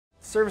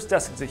Service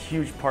Desk is a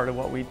huge part of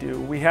what we do.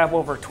 We have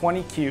over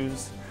 20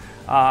 queues.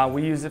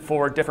 We use it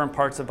for different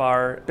parts of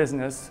our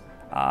business.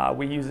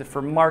 We use it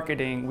for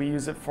marketing. We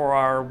use it for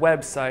our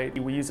website.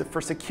 We use it for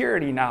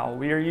security now.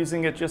 We are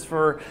using it just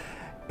for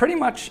pretty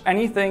much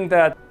anything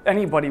that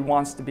anybody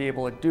wants to be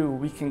able to do.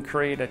 We can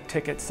create a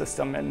ticket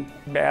system in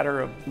a matter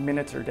of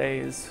minutes or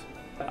days.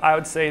 I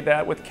would say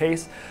that with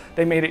KACE,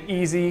 they made it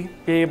easy,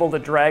 be able to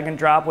drag and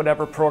drop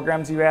whatever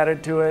programs you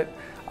added to it,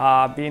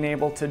 being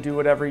able to do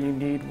whatever you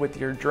need with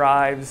your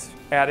drives,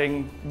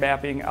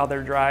 mapping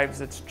other drives.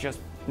 It just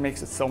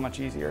makes it so much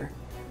easier.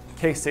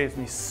 KACE saves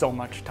me so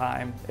much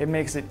time. It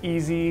makes it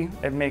easy.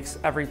 It makes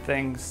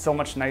everything so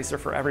much nicer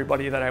for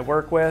everybody that I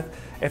work with.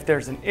 If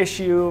there's an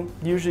issue,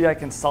 usually I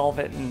can solve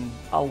it in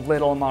a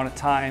little amount of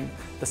time.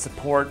 The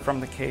support from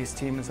the KACE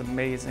team is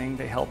amazing.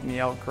 They help me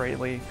out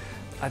greatly.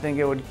 I think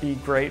it would be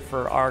great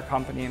for our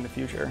company in the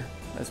future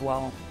as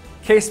well.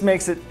 KACE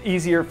makes it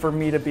easier for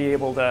me to be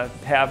able to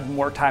have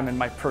more time in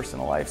my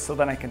personal life so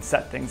then I can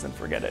set things and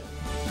forget it.